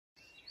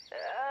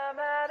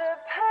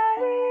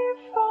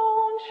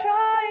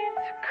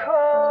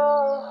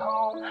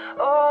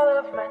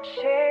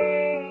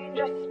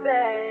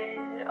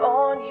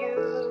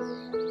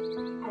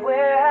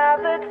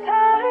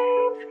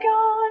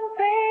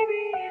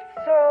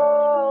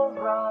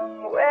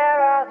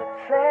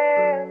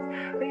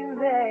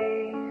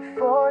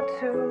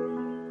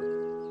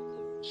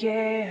too.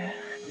 Yeah,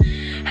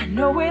 I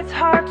know it's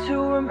hard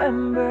to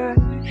remember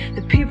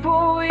the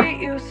people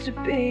we used to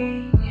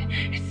be.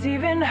 It's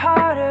even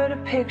harder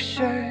to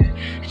picture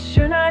that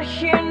you're not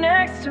here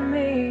next to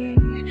me.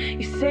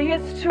 You say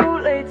it's too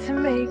late to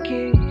make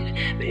it,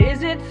 but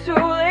is it too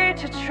late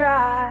to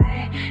try?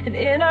 And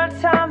in our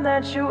time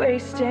that you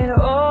wasted,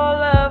 all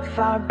of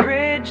our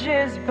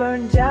bridges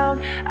burned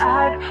down.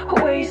 I'd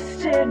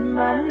wasted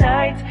my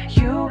nights,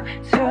 you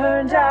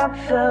turned out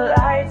the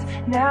lights.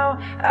 Now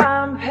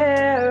I'm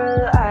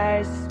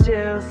paralyzed,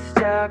 still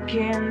stuck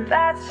in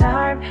that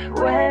time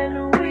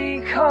when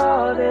we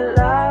called it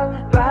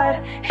love.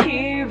 But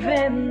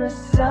even the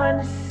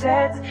sun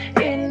sets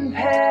in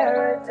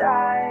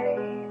paradise.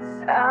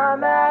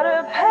 I'm at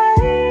a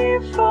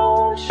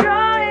payphone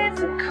trying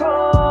to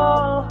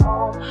call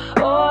home.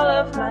 All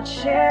of my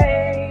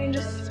change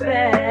is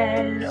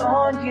spent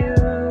on you.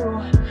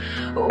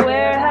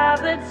 Where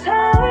have the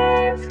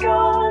times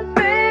gone,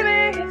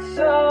 baby? It's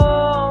so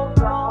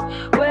long.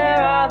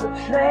 Where are the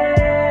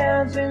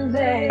plans we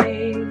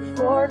made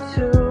for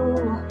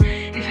two?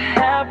 If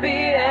happy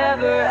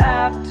ever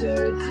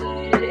after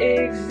did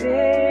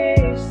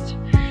exist,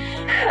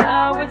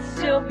 I would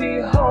still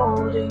be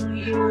holding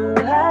you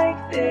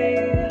like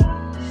this.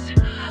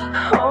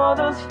 All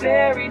those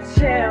fairy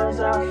tales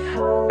are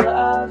full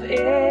of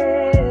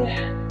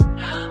it.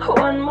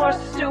 One more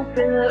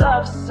stupid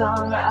love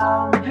song,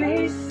 I'll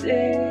be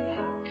sick.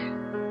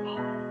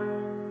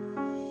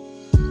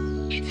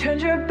 You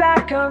turned your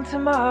back on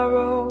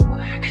tomorrow,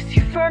 'cause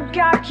you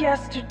forgot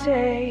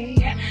yesterday.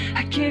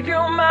 I gave you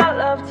my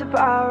love to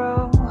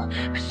borrow,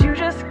 but you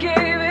just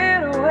gave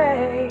it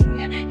away.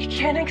 You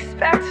can't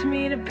expect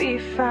me to be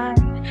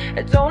fine,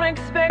 I don't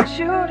expect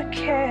you to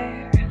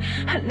care.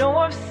 I know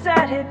I've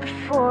said it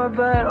before,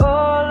 but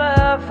all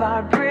of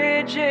our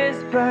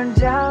bridges burned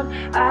down.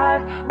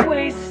 I've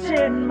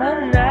wasted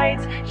my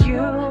nights,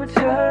 you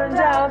turned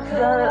out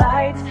the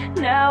lights.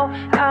 Now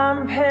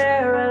I'm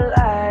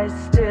paralyzed,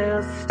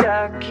 still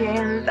stuck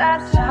in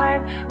that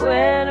time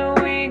when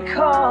we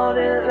called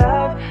it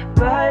love.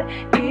 But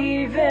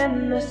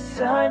even the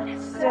sun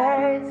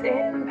sets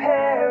in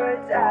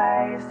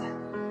paradise.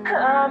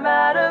 I'm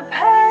at a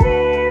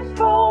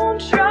payphone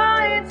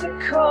trying to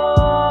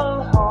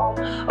call home.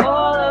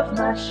 All of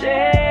my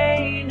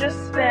change is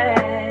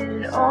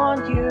spent on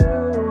you.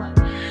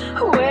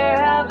 Where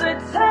have the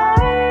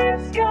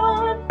times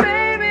gone,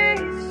 baby?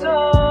 So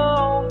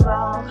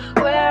long.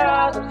 Where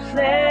are the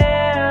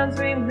plans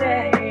we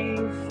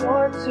made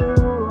for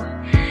two?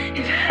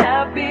 If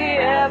happy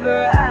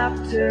ever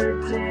after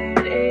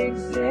did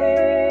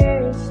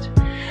exist,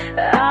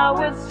 I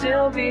would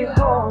still be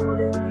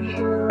holding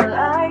you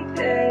like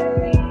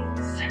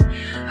this.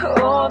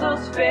 All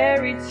those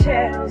fairy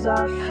tales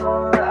are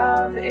full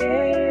of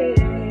it.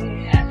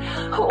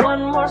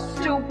 One more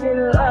stupid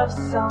love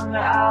song,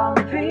 I'll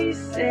be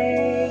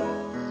singing.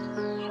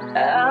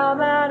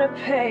 I'm at a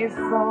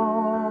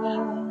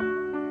payphone.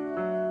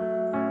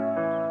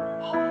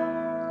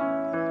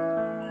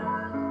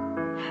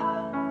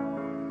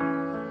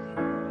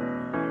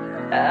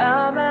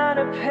 I'm at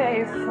a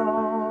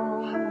payphone.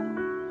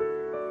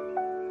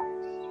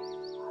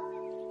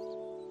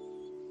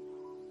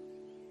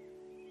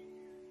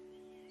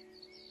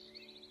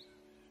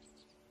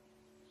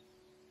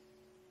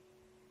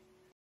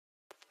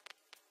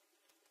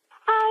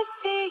 I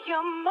see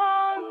your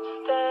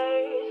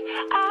monsters,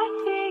 I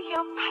see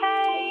your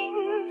pain.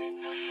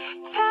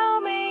 Tell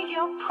me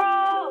your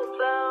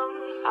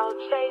problems, I'll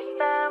chase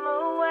them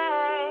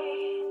away.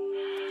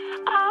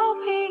 I'll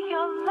be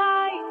your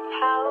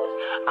lighthouse,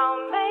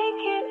 I'll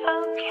make it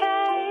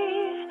okay.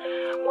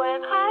 When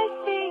I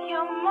see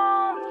your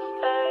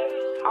monsters,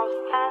 I'll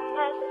stand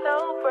there so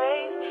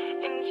brave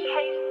and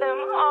chase them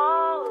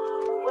all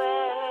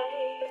away.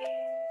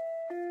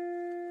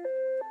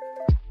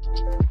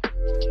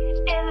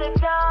 In the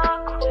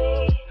dark, we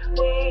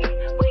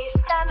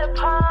stand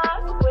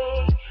apart.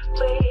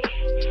 We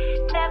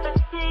never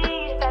see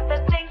that the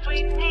things we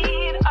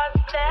need are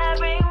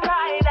staring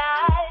right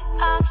at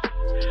us.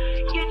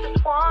 You just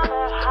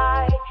wanna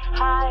hide.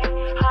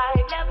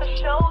 Never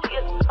show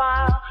your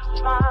smile.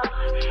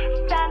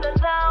 Stand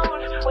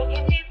alone when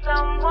you need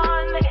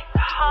someone. It's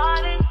the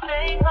hardest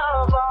thing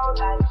of all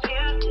that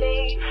you see.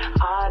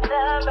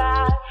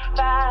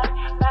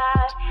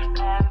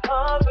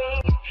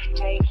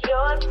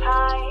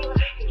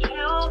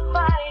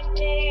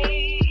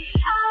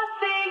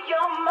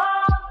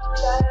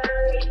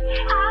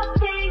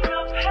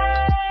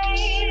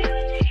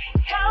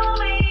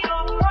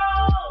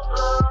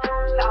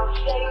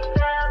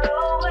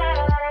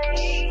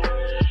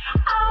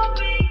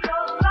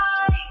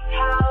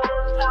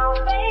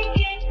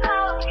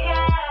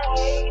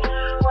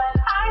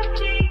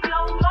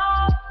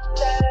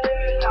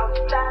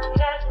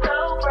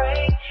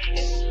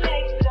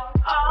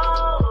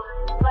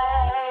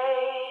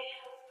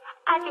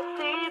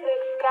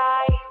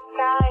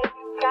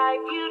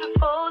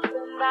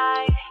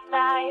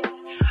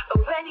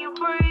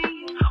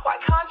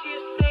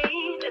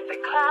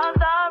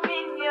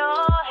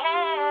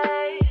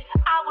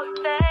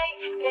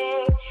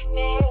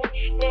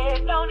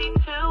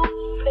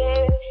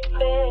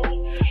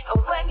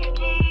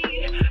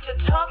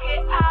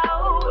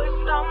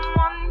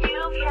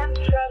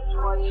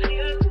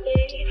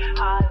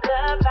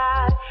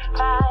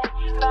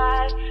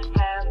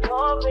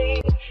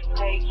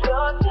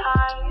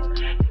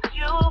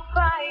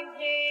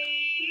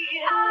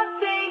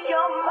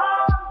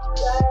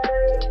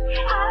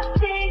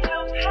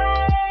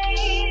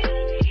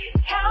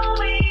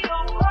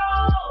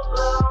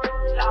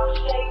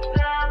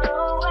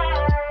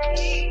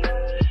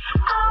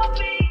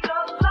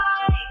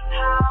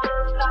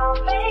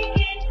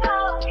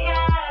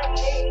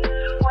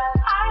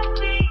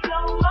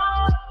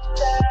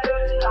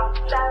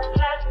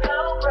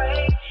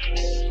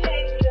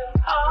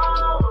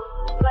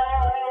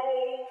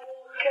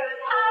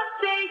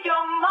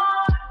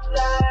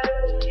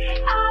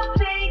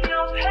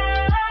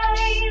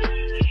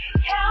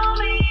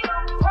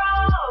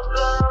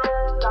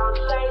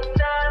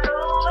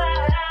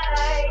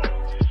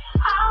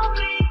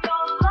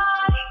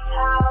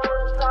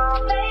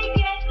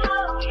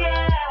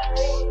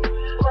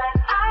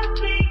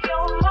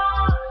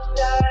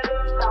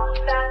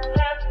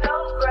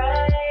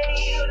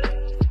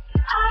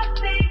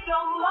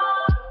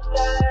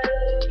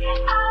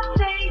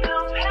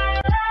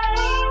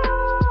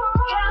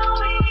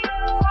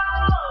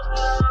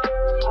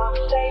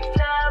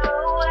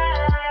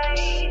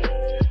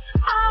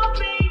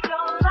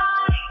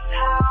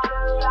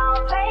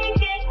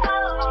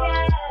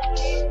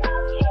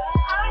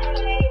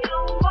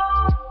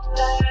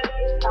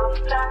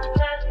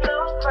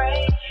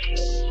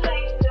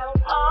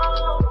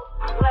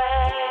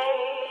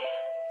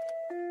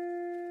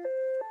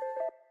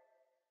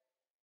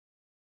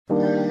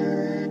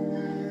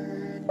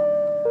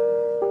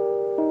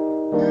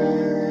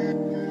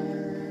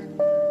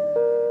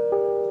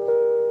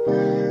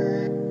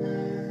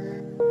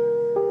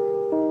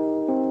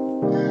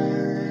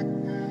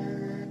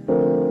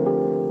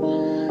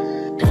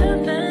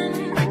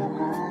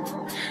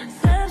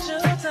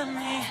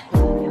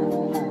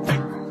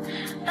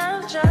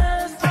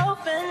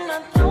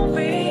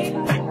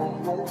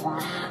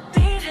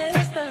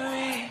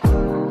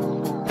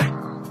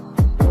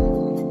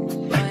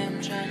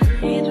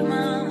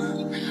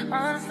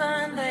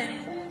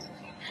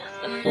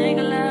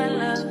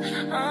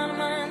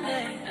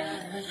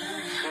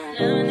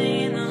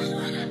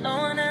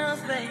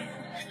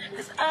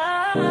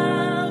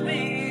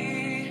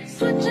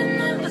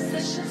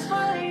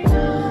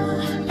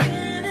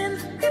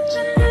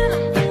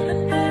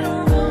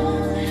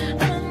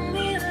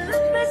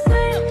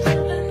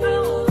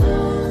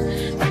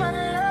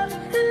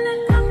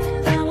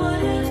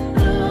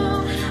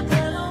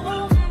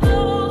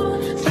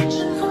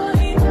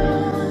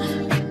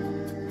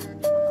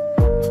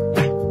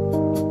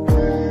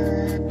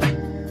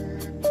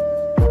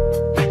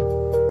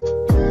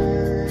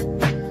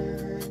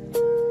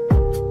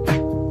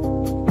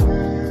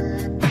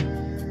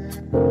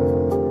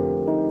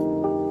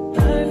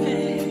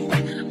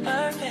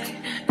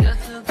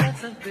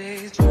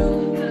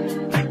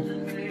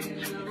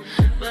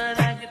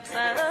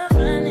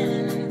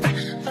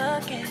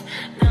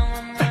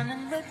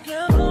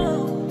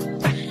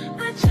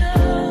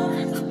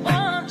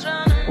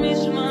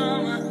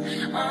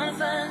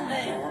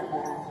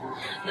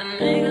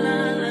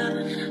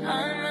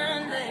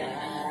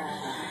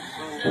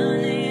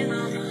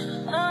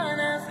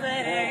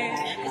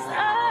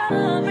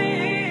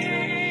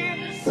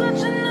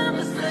 Switching up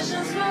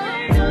positions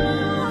for you.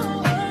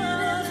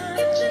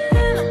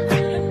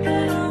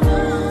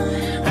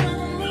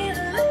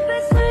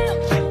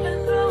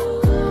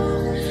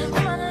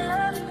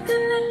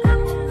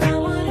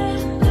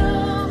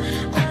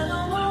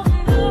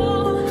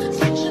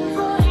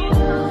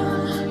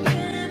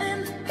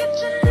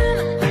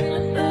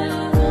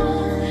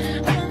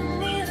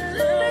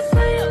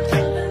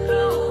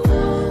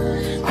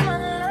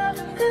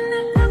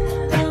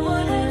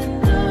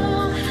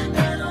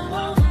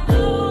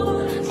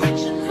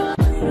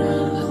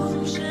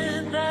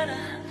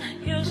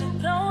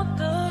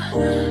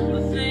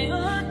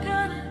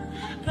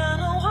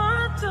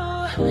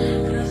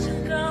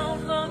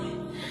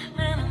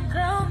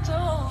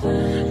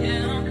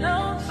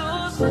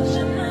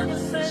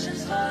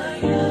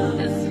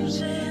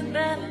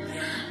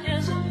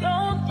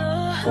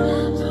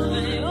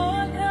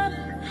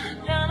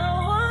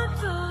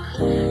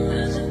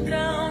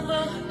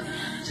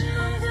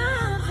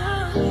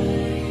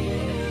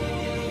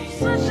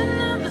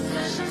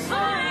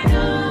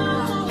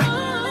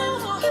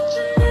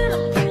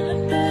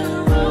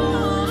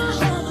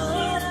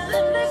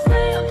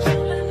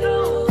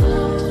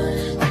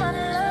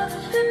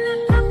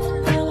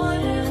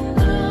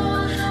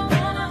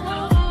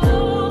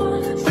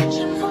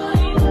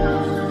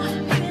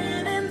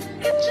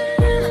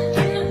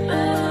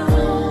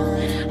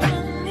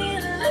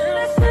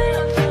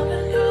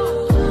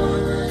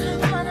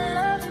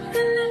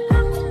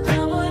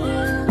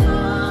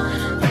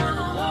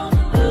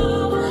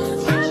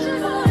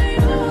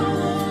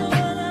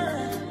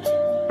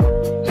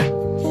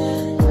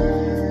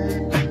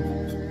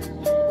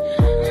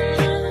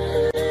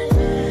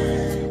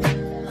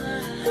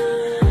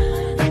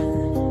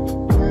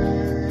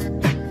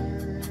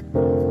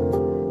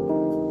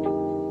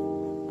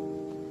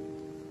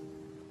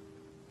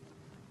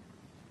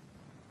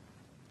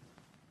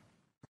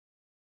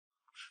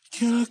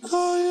 Can I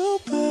call you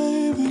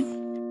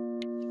baby?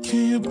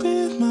 Can you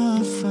be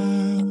my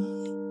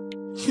friend?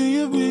 Can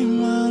you be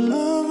my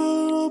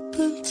lover up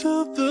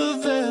until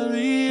the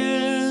very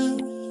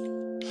end?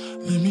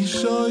 Let me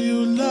show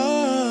you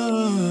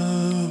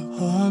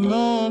love. Oh, I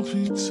don't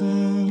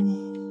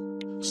pretend.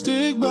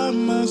 Stick by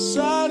my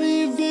side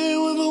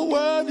even when the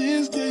world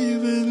is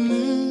giving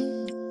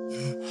in.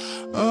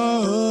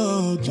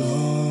 Oh,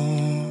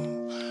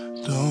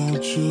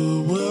 don't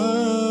you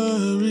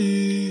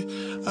worry,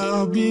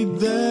 I'll be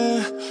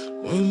there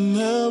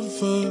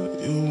whenever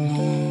you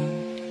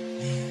want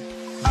me.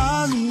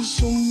 I need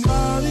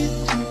somebody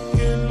who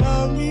can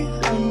love me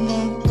at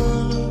my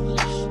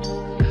worst.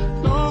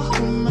 No,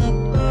 I'm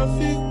not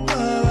perfect,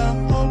 but I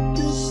hope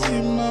you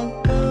see my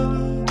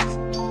worth.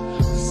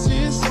 'Cause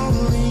it's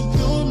only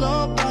you,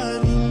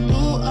 nobody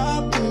knew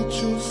I put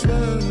you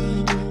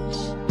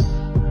first.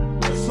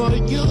 And for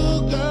you,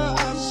 girl,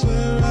 I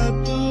swear I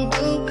do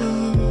the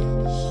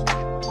best.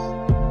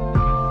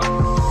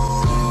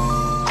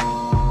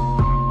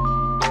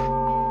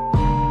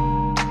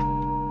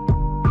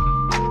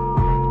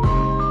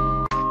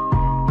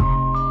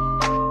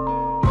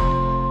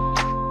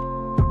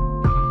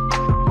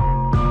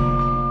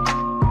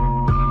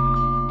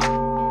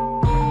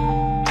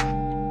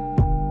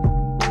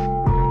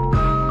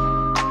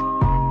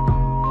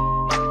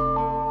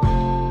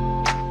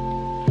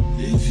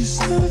 If you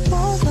stay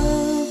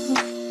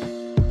forever,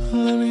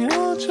 let me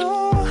hold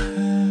your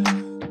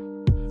hand.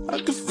 I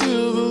can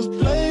feel those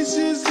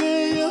places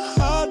in your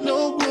heart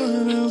no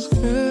one else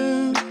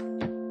can.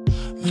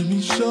 Let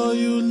me show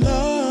you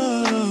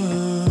love.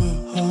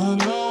 I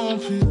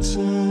don't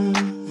pretend.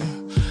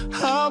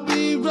 I'll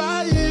be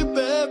right here,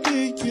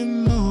 baby. You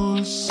know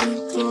it's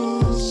sink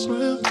or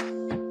swim.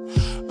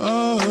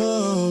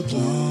 Oh,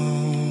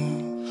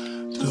 don't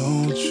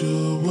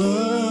you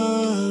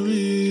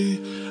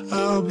worry,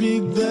 I'll be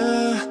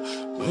there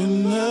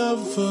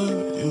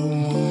whenever you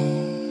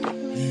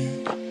want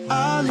me.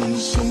 I need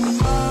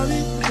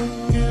somebody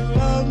who can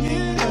love me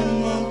at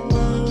my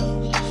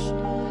worst.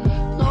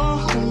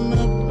 No, I'm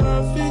not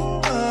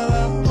perfect, but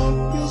I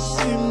hope you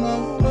see my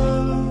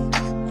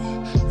worth.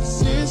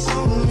 'Cause it's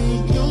only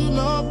you,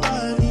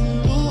 nobody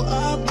knew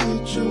I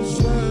put you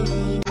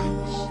first.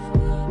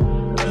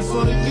 And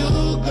for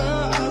you,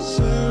 girl, I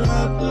swear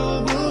I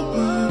do the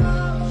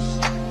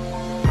best.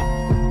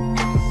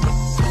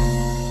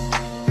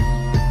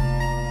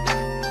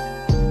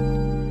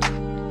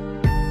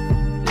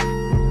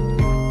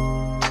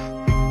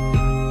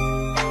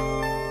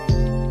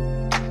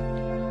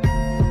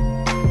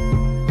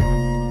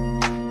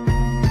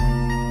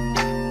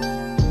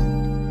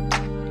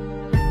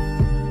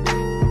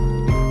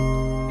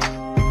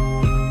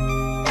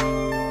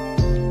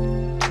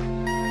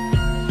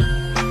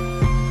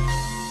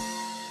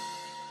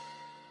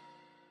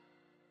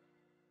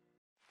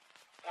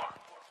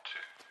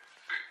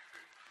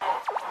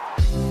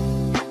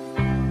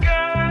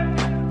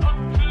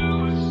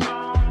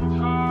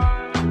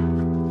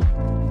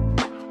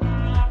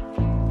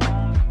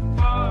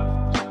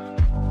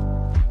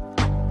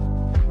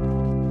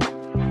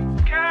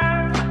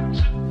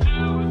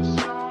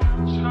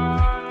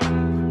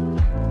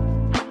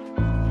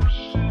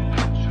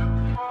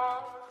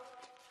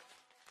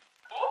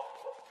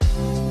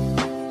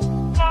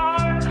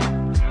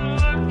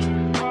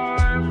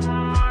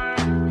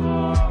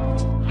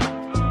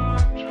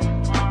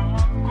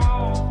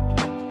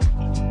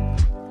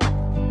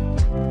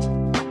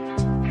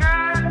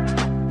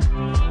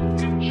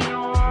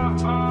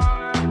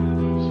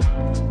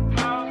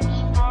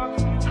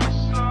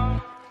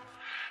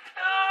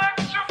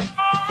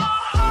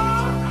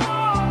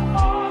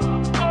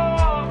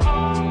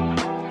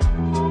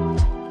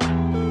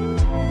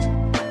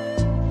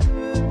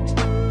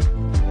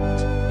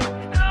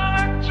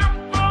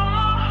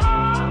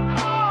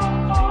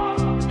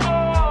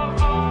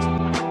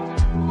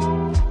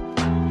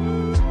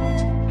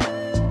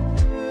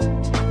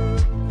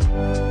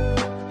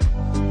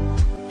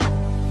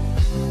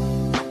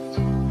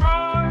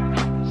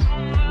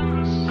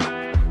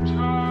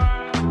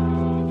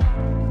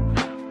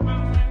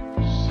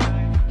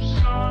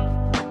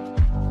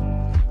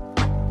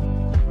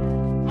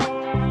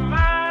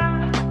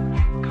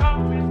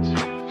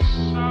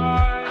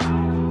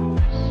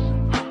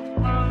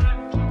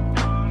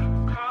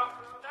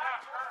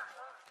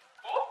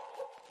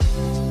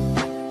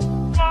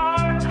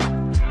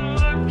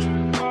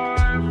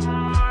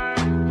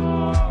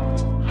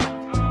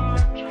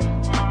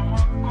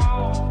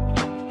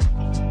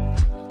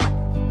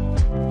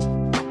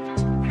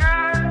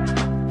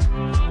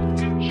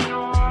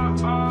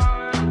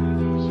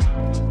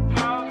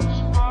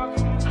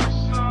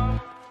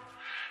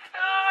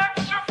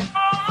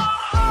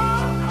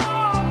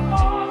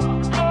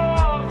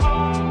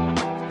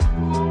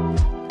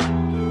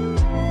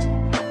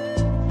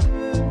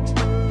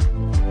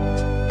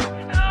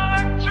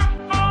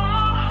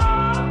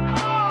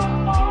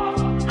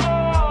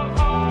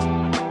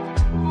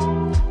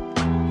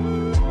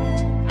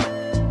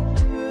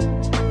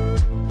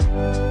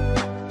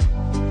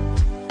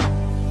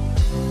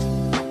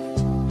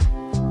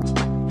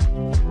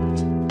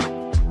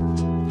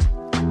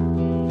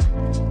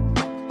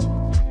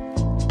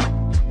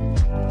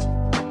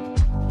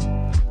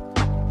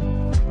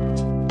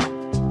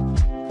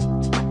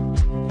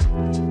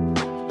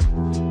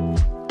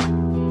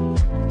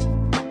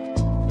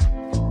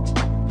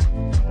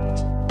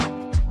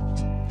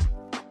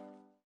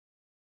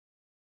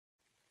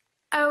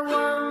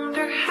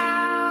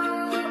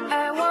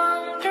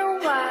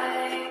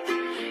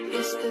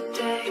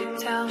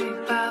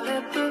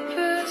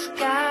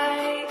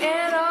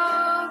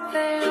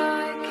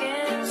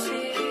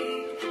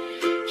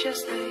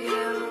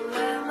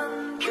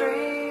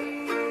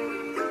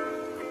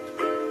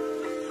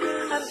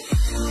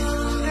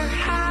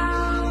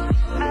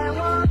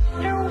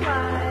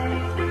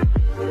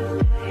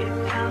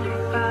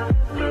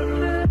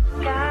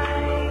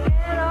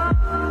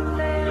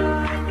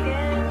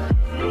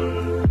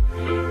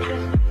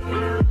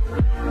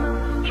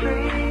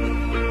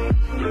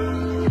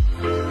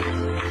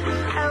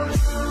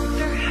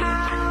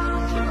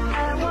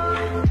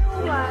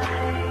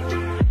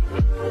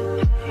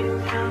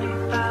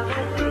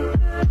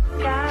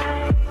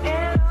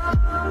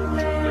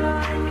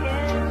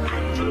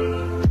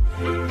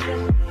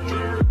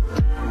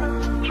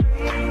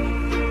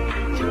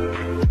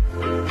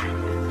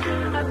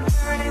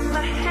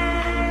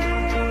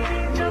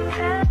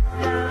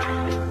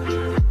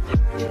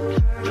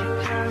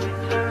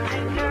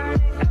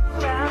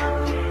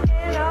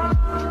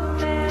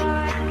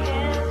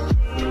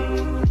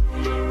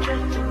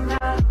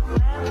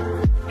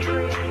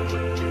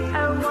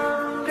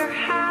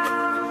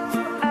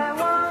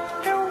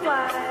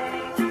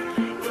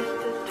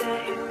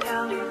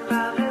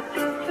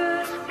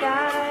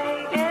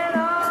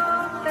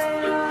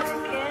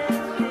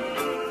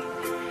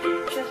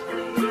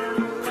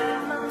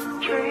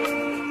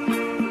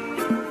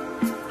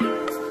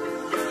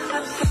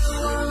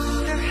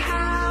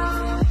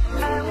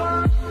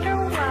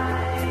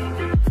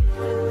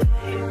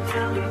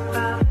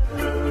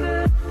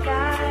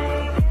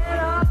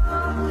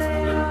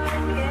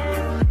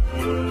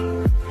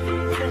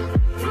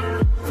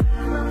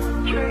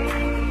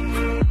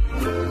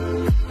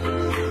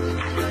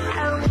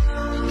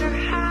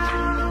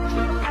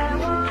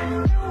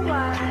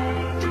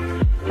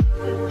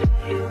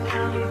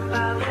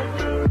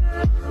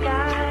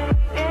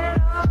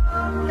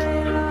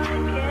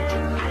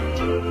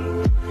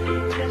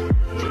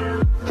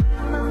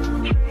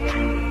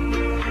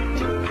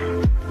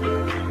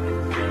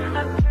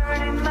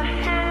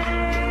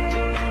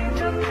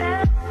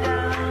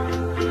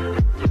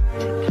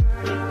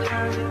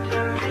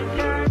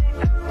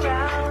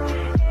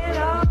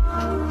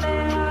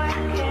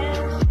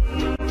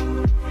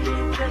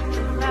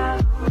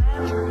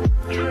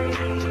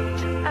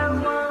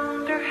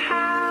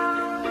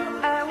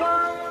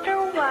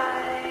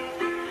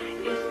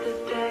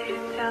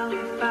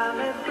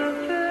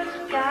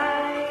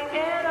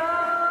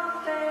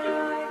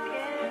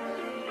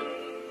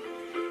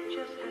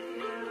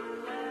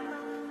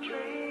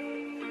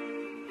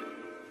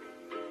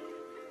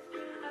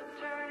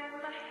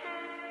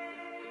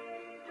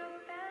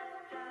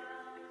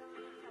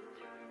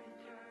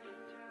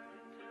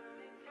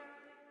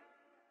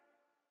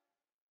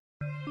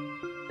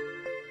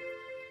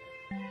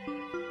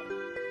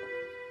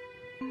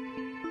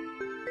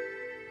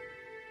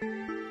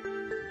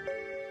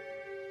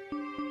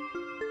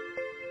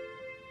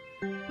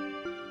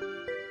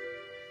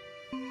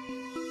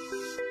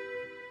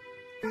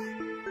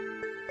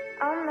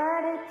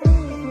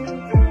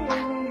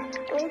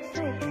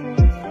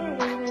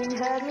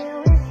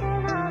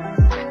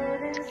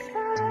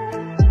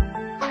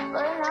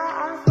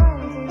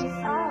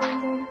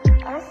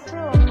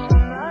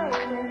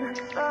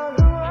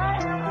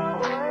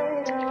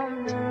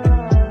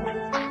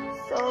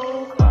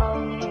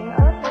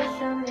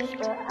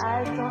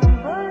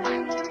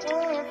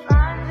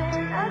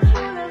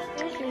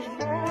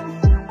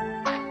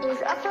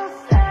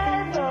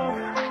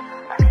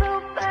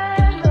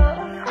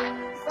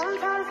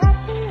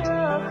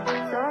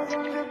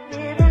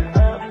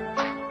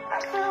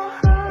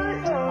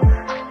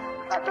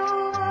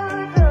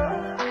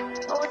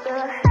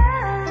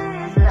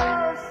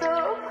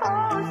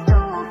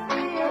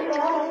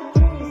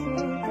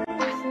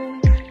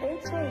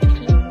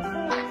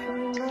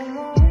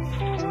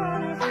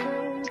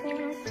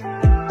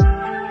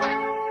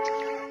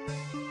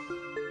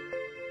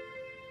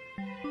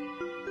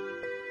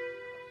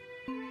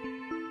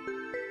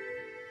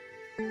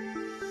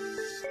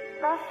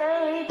 our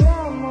fairy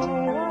drama,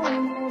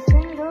 no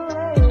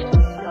Cinderella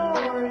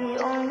story,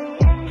 only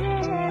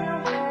ended in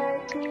a bad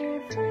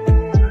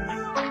difference.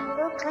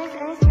 The prince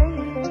ain't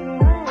sleeping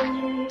when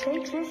he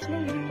takes his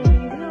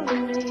sleeping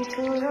beauty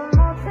to the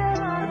motel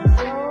on his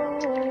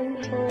own.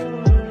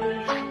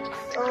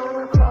 So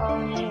call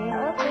me a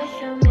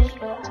pessimist,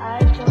 but I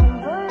don't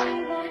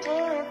believe in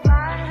it.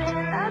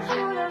 Finding that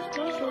true love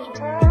pieces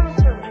won't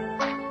do.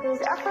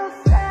 'Cause I feel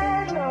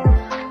sad love,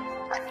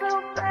 I feel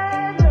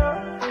bad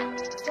love.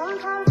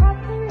 Sometimes I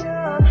feel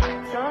up,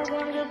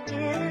 sometimes I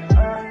give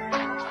up.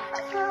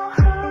 I feel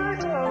hurt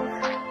love,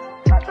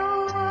 I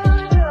feel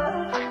hurt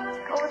love.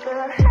 What the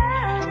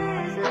hell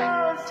is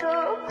love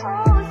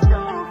supposed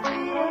to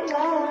feel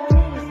like?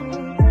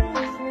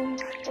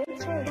 It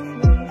takes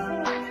me,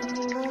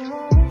 no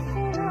more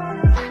wasting on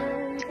a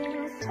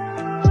shrinking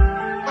star.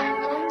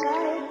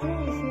 Like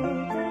Disney,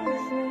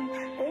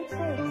 it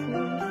takes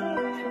me,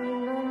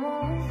 no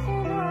more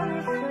wasting on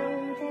a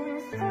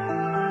shrinking star.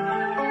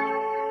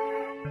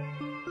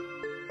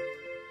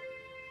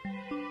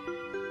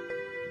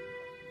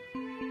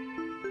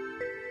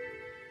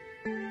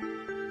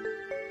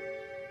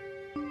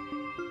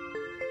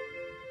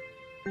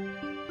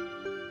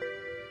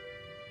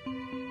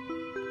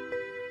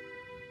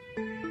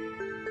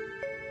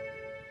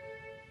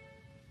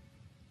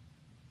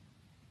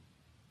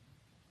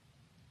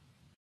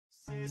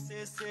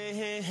 Say,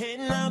 hey, hey,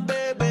 now,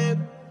 baby.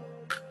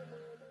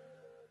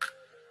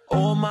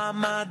 Oh,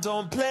 my,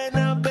 don't play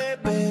now,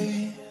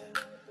 baby.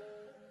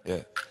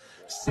 Yeah.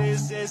 Say,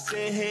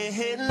 hey,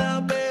 hey,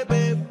 now,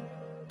 baby.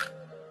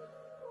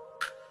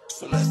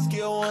 So let's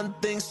get one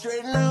thing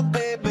straight now,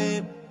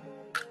 baby.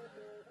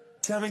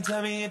 Tell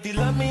me if you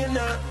love me or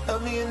not,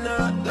 love me or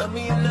not, love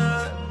me or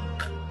not.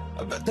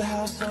 I bet the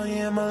house on you,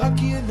 am I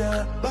lucky or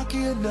not,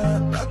 lucky or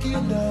not, lucky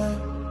or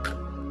not?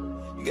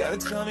 You gotta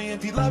tell me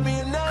if you love me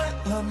or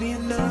not, love me or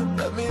not,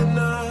 love me or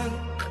not.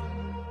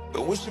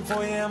 Been wishing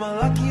for you, am I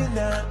lucky or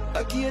not,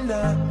 lucky or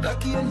not,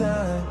 lucky or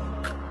not?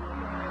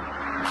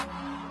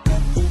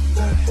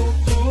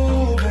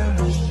 Ooh, been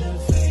wishing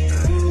for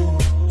you.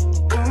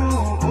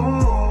 Ooh,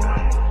 ooh.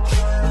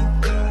 Trying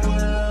to do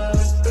what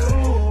others do.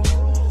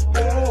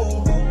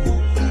 Ooh,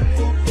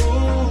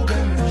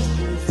 been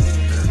wishing for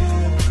you.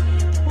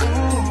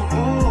 Ooh,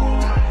 ooh.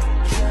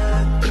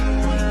 Trying to do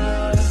what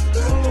others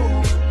do.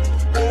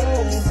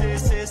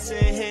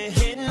 Say, hey,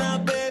 hey, now,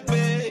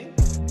 baby.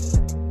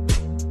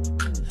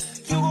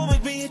 You gon'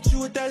 make me hit you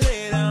with that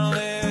lay down,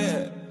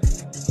 baby.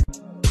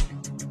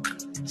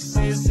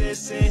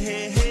 Say,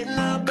 hey, hey,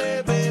 now,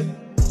 baby.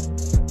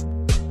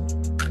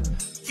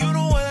 You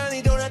know what I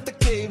need, don't have to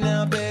cave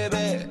now,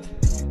 baby.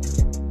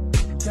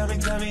 Tell me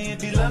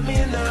if you love me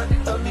or not,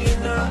 love me or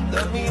not,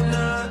 love me or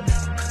not.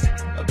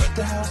 I bet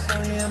the house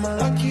on you, am I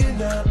lucky or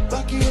not,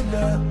 lucky or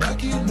not,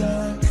 lucky or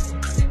not?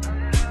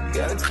 You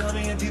gotta tell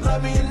me if you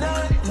love me or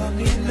not, love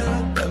me or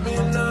not, love me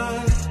or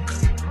not.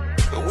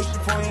 Been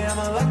wishing for you, am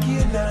I lucky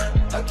or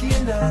not, lucky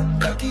or not,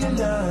 lucky or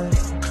not?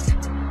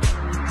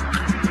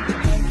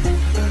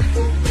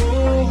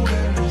 Ooh,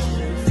 been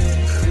wishing for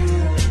you.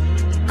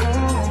 Ooh,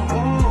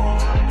 ooh.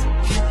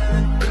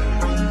 Trying to do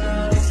what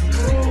others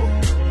do.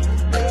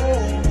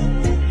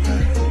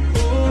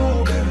 Ooh,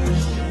 been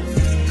wishing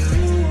for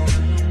you.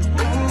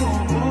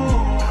 Ooh,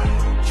 ooh.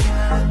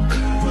 Trying to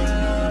do what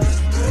others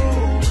do.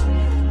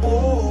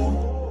 Ooh.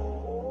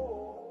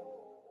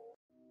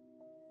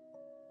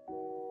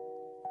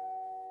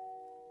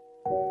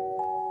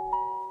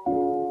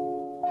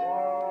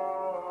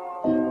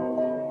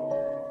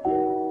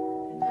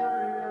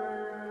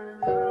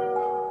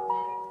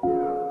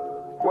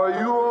 Why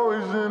you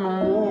always in the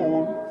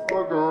mood?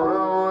 Fuck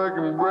around like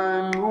I'm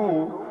brand new.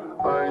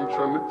 I ain't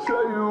tryna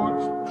tell you what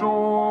to do,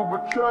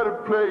 but try to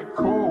play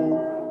cool.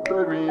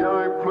 Baby, I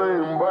ain't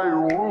playing by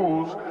your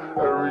rules.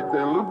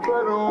 Everything look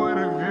better with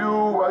a view.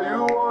 Why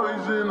you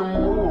always in the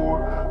mood?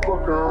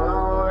 Fuck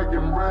around like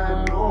I'm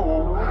brand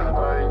new. I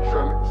ain't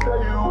tryna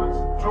tell you what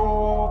to do,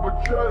 but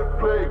try to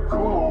play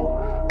cool.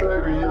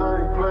 Baby, I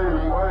ain't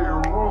playing by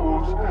your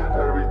rules.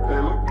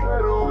 Everything look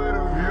better with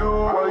a view.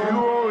 Why you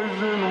always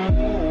in the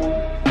mood?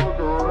 Fuck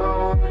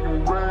around like I'm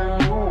brand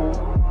new.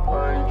 I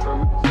ain't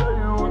tryna tell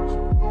you what to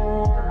do,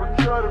 but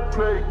try to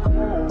play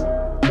cool.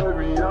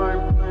 Baby, I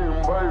ain't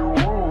playing by your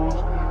rules.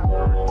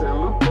 Everything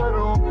look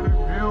better with a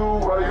view.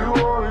 Why you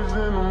always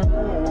in the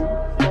mood?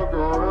 Fuck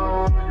around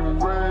like I'm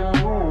brand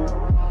new.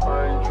 I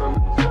ain't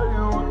tryna tell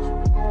you what to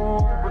do,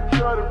 but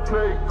try to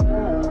play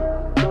cool.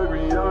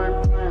 Baby, I ain't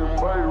playing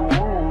by your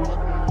rules.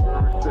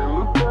 Everything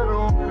look better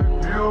with a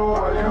view.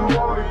 Why you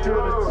always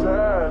get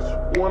attached?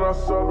 When I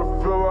start to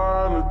feel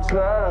I'm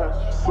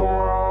attached,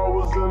 somehow I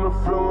was in a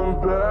feeling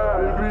bad.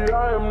 Baby, I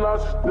am not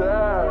your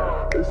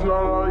dad. It's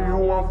not all you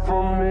want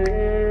from me.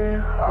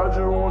 I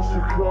just want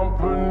your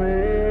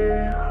company.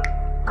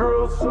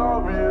 Girl, it's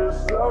obvious,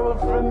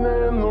 elephant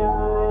in the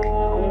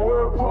room.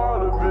 We're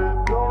part of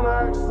it, don't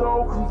act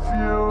so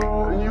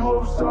confused. And you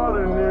love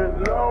starting it,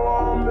 now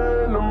I'm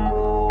in the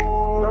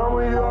mood. Now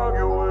we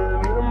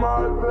arguing in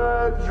my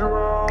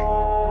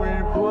bedroom. We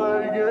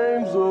play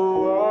games of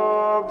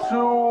love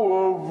to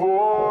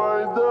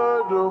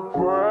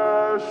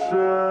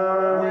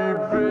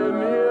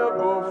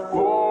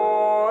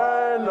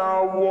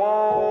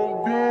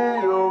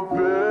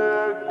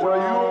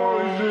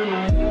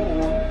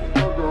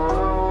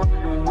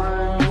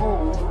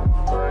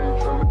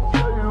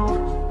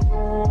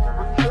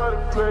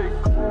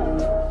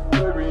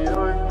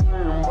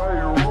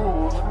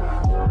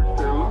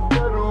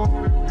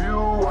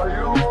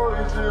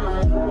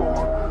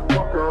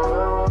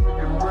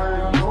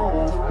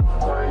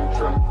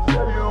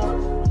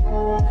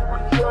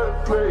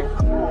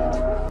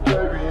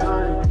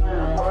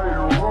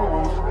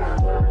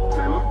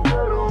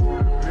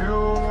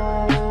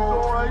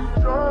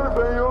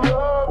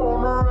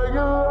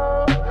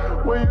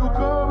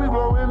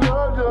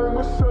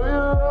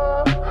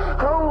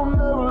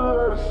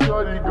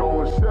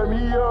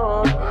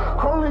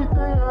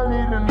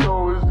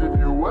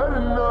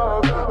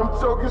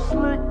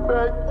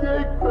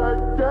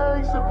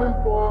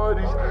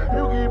parties.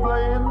 You keep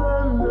playing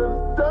another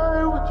day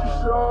with your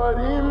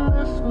shorty.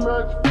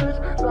 Mismatch bitch,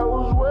 that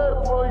was way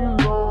before you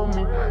know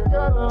me.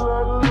 Got a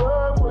lot of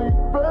love, but you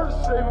better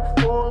save it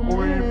for me.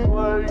 We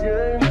play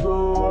games so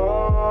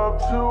hard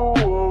to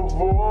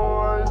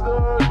avoid the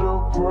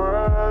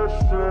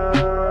depression.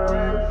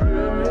 We've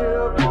been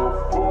here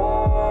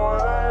before,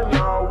 and I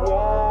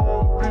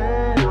won't be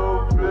a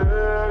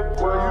big.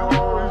 Why you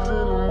always in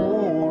the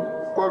mood?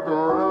 Fuck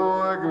around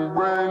like I'm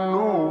brand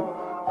new.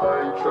 I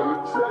ain't tryna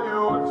tell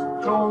you what to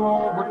do,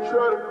 but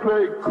try to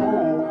play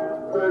cool.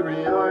 Baby,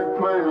 I ain't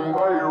playing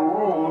by your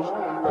rules.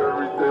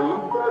 Everything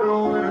look better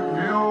with a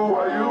view.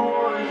 Why you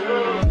always in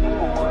the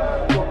mood?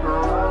 Fuck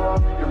around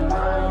like I'm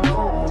brand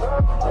new.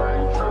 I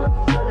ain't tryna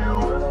tell you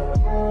what to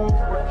do,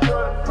 but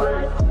try to play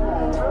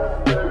cool.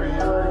 Baby,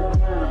 I ain't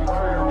playing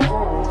by your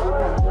rules.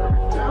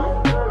 Everything look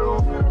better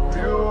with a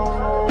view.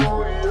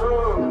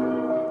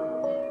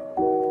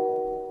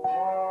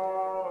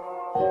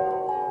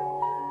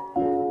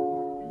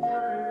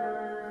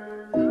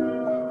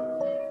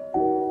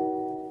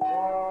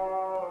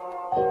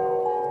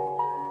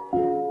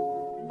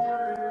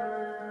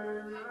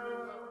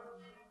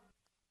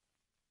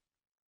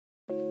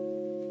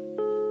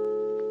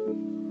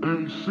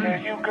 Yeah,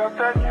 you got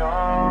that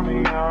yummy,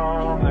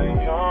 yum, that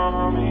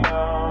yummy,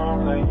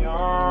 yum, that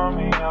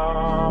yummy,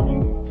 yummy.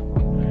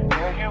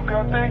 Yeah, you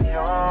got that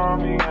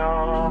yummy,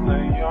 yum,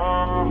 that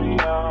yummy,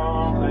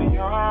 yum, that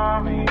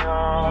yummy,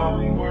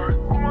 yummy. Work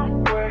on my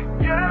way,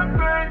 yeah,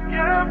 babe,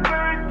 yeah,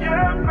 babe,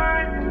 yeah,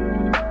 babe.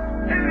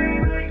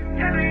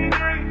 Any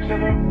night, say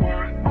the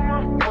word on my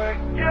way,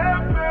 yeah,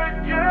 babe,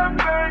 yeah,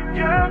 babe,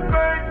 yeah,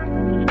 babe.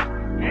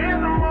 In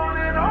the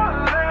morning or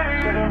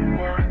late, say the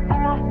word on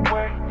my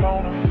way,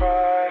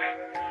 bonafide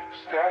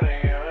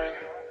stallion.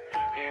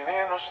 You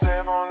ain't no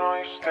stable, no,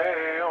 you stay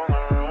on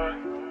the run.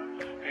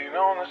 Ain't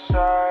on the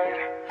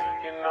side,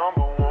 you're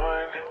number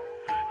one.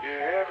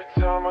 Yeah, every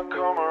time I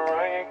come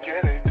around, you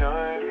get it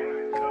done.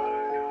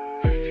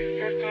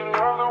 50-50,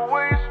 love the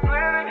way you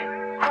split it.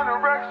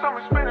 100 racks on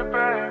me, spin it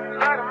back.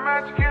 Light a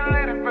match, get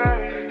lit it back.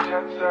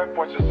 Jet set,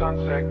 watch the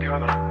sunset,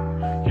 kinda.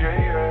 Yeah,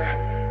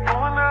 yeah.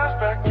 Rolling eyes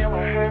back in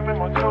my head, with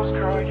my toes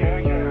curl, yeah,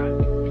 yeah.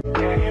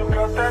 Yeah, you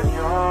got that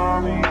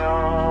yummy,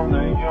 yum,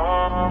 that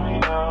yummy,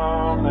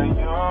 yum, that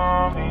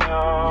yummy,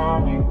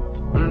 yummy.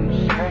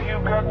 Yeah, you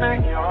got that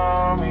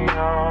yummy,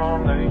 yum,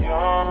 that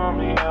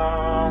yummy,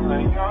 yum,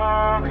 that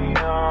yummy,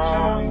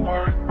 yummy.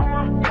 Work on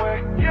my way,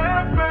 yeah,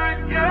 babe,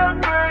 yeah,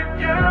 babe,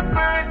 yeah,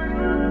 babe.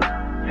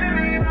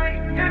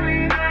 Any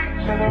night,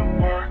 say the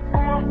word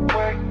on my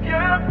way,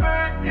 yeah,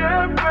 babe,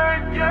 yeah,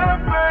 babe, yeah,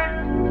 babe.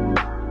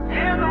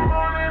 In the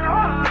morning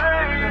or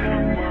late, say the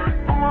word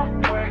on my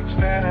way,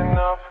 standing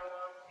up.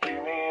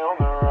 On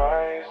the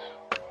rise,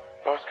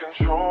 lost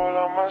control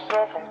of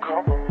myself, I'm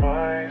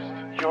compromised.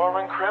 You're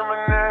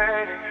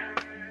incriminating,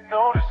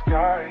 no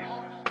disguise.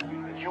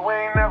 You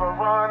ain't never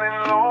running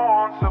low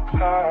on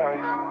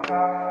supplies.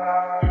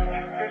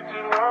 50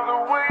 love the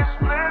way you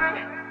split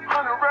it.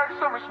 100 racks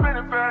on me, spin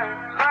it back.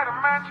 Light a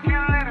match,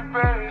 get lit it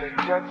back.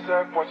 Jet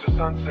set, watch the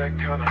sunset,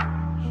 kinda.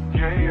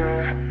 Yeah,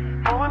 yeah.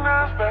 Pulling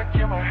eyes back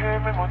in my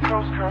head, make my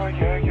toes curl,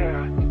 yeah,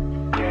 yeah.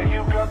 Yeah,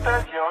 you got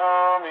that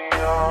yummy,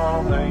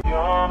 yum, that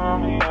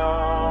yummy,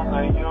 yum,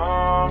 that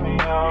yummy, yum.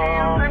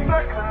 Yeah, you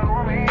like the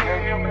movie. Yeah,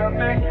 you got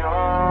that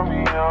yummy,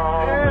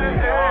 yum, that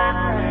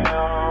yummy,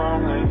 yum,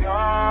 that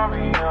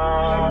yummy,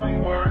 yummy.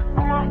 Work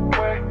on my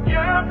way,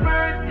 yeah,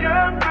 babe,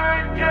 yeah,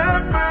 babe, yeah,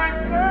 babe,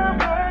 yeah,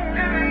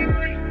 babe.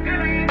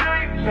 Any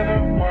night, say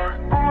the word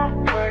on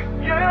my way,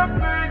 yeah,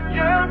 babe,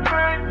 yeah,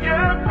 babe,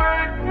 yeah,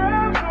 babe,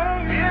 yeah,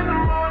 babe. In the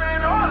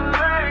morning or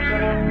late, say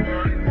the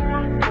word on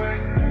my way.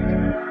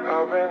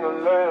 I've been a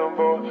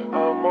Lambo,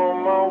 I'm on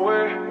my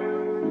way.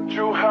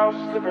 True house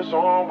slippers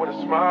on with a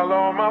smile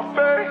on my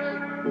face.